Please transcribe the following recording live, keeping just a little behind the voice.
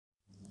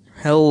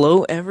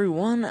Hello,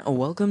 everyone.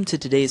 Welcome to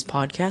today's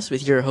podcast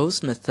with your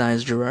host,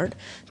 Matthias Gerard.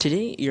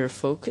 Today, our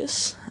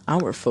focus,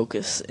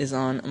 is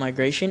on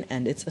migration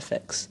and its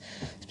effects.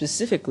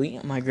 Specifically,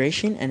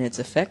 migration and its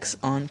effects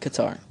on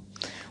Qatar.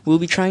 We'll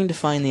be trying to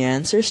find the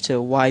answers to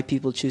why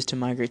people choose to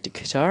migrate to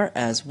Qatar,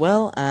 as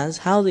well as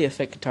how they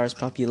affect Qatar's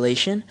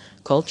population,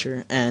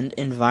 culture, and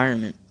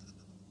environment.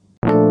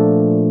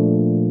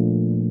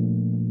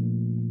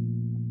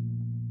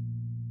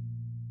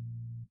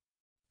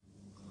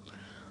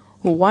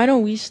 Well, why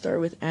don't we start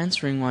with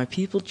answering why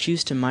people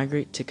choose to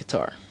migrate to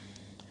Qatar?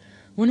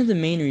 One of the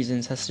main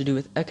reasons has to do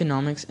with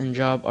economics and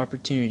job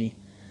opportunity.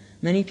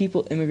 Many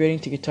people immigrating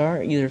to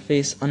Qatar either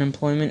face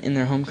unemployment in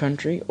their home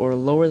country or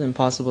lower than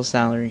possible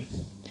salary.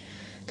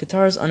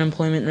 Qatar's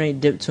unemployment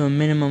rate dipped to a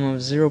minimum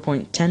of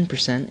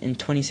 0.10% in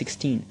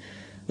 2016,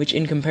 which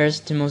in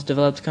comparison to most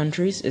developed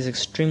countries is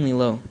extremely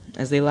low,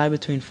 as they lie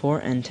between 4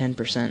 and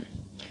 10%.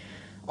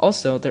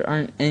 Also, there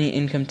aren't any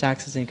income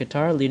taxes in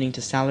Qatar, leading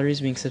to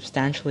salaries being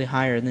substantially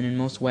higher than in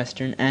most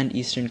Western and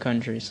Eastern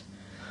countries.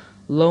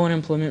 Low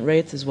unemployment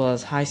rates as well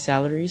as high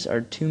salaries are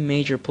two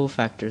major pull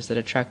factors that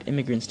attract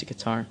immigrants to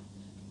Qatar.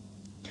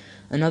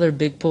 Another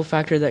big pull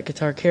factor that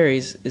Qatar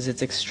carries is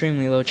its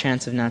extremely low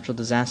chance of natural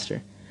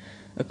disaster.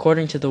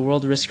 According to the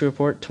World Risk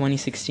Report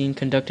 2016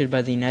 conducted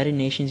by the United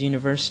Nations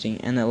University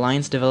and the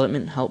Alliance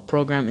Development Help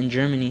Program in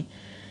Germany,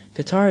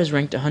 Qatar is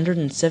ranked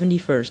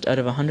 171st out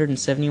of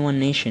 171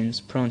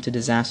 nations prone to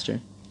disaster.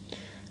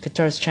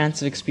 Qatar's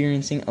chance of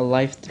experiencing a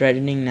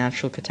life-threatening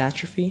natural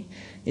catastrophe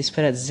is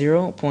put at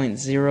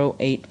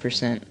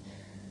 0.08%.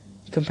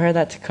 Compare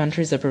that to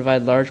countries that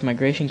provide large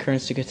migration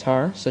currents to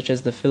Qatar, such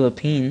as the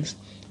Philippines,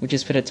 which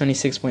is put at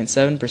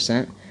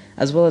 26.7%,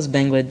 as well as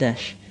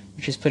Bangladesh,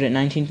 which is put at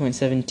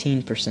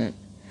 19.17%.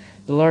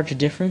 The large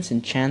difference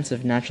in chance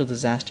of natural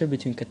disaster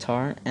between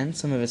Qatar and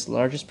some of its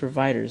largest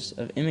providers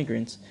of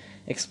immigrants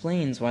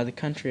explains why the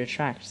country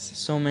attracts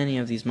so many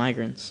of these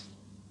migrants.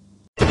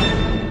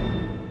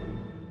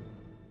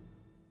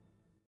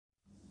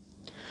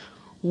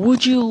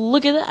 Would you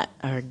look at that?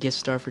 Our guest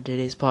star for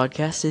today's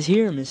podcast is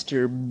here,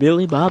 Mr.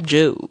 Billy Bob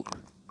Joe.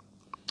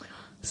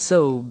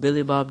 So,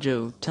 Billy Bob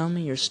Joe, tell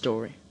me your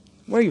story.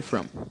 Where are you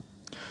from?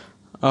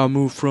 I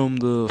moved from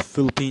the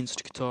Philippines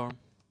to Qatar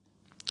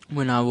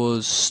when I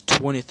was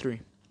 23.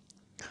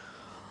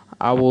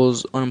 I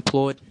was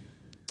unemployed.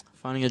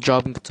 Finding a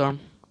job in Qatar,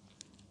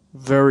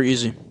 very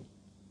easy.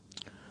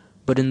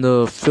 But in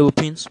the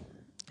Philippines,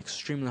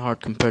 extremely hard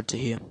compared to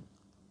here.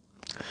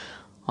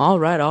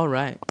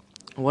 Alright.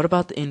 What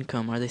about the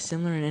income? Are they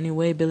similar in any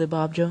way, Billy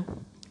Bob Joe?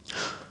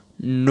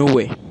 No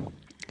way.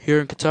 Here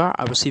in Qatar,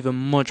 I receive a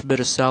much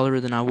better salary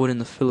than I would in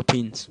the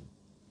Philippines.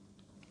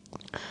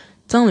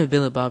 Tell me,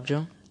 Billy Bob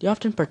Joe, do you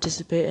often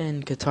participate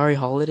in Qatari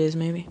holidays,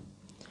 maybe?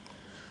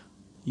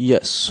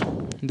 Yes,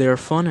 they are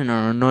fun and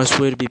are a nice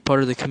way to be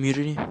part of the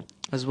community,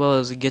 as well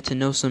as get to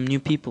know some new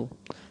people.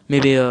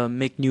 Maybe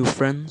make new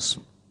friends.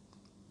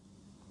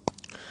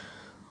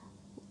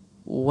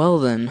 Well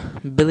then,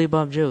 Billy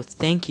Bob Joe,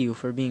 thank you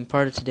for being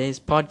part of today's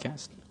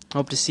podcast.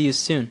 Hope to see you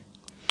soon.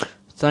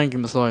 Thank you,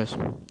 Matthias.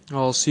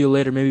 I'll see you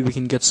later. Maybe we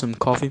can get some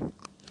coffee.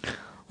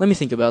 Let me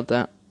think about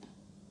that.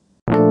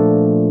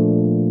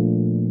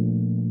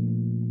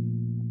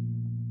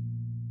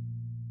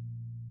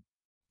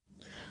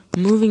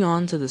 Moving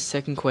on to the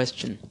second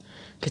question.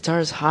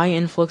 Qatar's high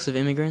influx of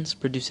immigrants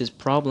produces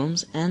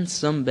problems and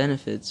some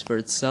benefits for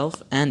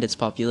itself and its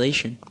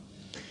population.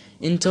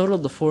 In total,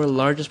 the four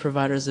largest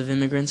providers of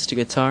immigrants to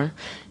Qatar,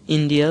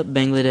 India,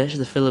 Bangladesh,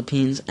 the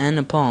Philippines, and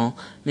Nepal,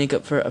 make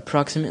up for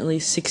approximately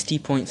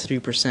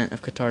 60.3%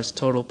 of Qatar's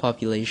total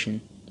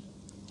population.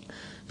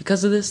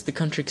 Because of this, the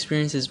country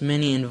experiences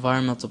many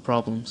environmental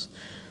problems.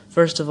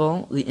 First of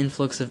all, the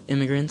influx of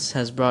immigrants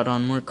has brought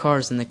on more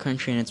cars than the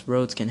country and its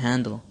roads can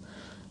handle.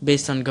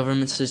 Based on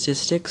government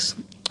statistics,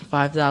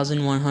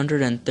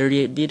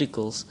 5,138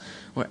 vehicles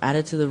were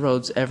added to the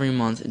roads every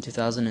month in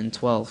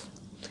 2012.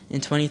 In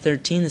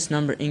 2013, this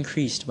number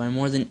increased by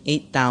more than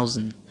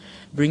 8,000,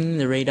 bringing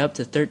the rate up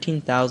to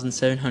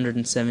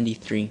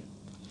 13,773.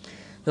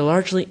 The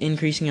largely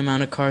increasing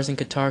amount of cars in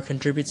Qatar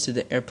contributes to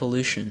the air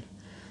pollution.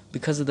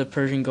 Because of the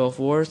Persian Gulf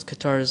Wars,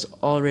 Qatar is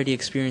already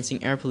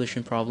experiencing air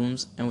pollution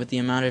problems, and with the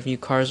amount of new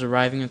cars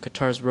arriving on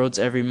Qatar's roads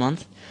every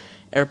month,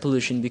 air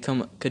pollution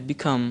could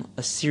become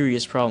a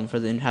serious problem for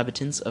the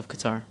inhabitants of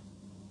Qatar.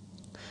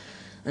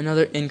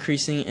 Another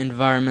increasing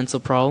environmental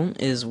problem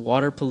is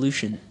water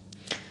pollution.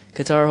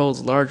 Qatar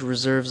holds large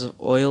reserves of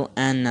oil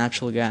and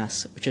natural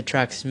gas, which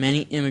attracts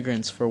many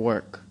immigrants for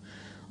work.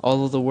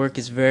 Although the work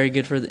is very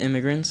good for the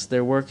immigrants,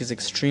 their work is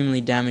extremely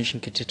damaging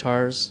to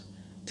Qatar's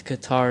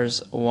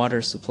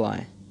water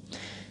supply.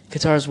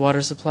 Qatar's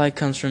water supply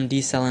comes from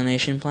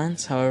desalination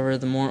plants. However,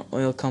 the more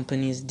oil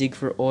companies dig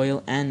for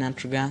oil and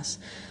natural gas,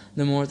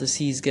 the more the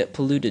seas get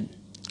polluted.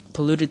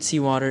 Polluted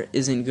seawater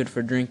isn't good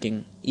for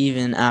drinking,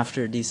 even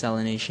after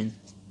desalination,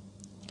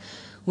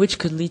 which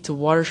could lead to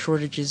water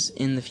shortages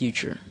in the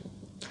future.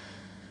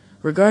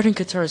 Regarding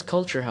Qatar's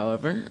culture,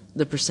 however,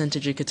 the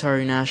percentage of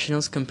Qatari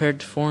nationals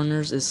compared to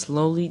foreigners is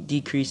slowly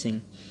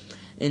decreasing.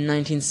 In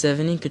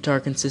 1970,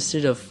 Qatar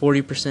consisted of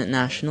 40%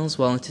 nationals,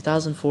 while in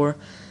 2004,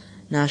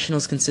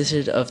 nationals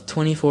consisted of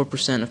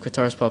 24% of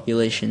Qatar's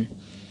population.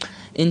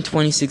 In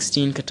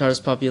 2016,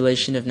 Qatar's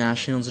population of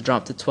nationals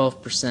dropped to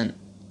 12%.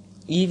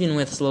 Even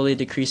with slowly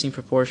decreasing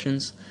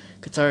proportions,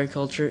 Qatari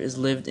culture is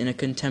lived in a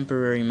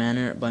contemporary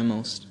manner by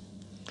most.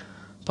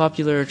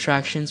 Popular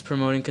attractions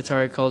promoting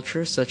Qatari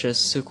culture, such as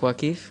Souk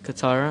Waqif,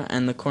 Katara,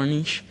 and the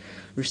Corniche,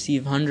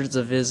 receive hundreds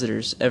of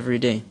visitors every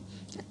day,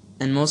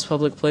 and most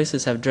public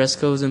places have dress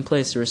codes in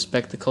place to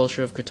respect the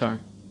culture of Qatar.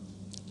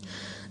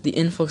 The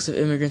influx of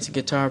immigrants in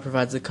Qatar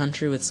provides the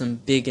country with some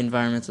big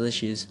environmental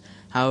issues.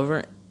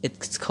 However,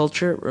 its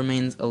culture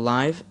remains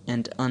alive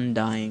and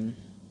undying.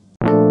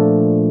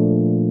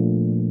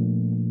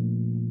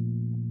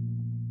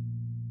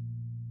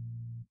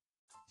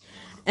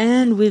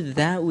 And with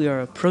that, we are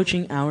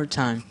approaching our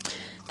time.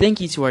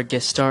 Thank you to our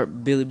guest star,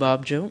 Billy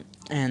Bob Joe,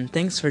 and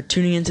thanks for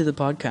tuning into the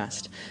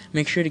podcast.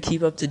 Make sure to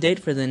keep up to date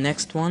for the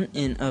next one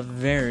in a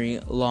very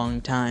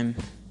long time.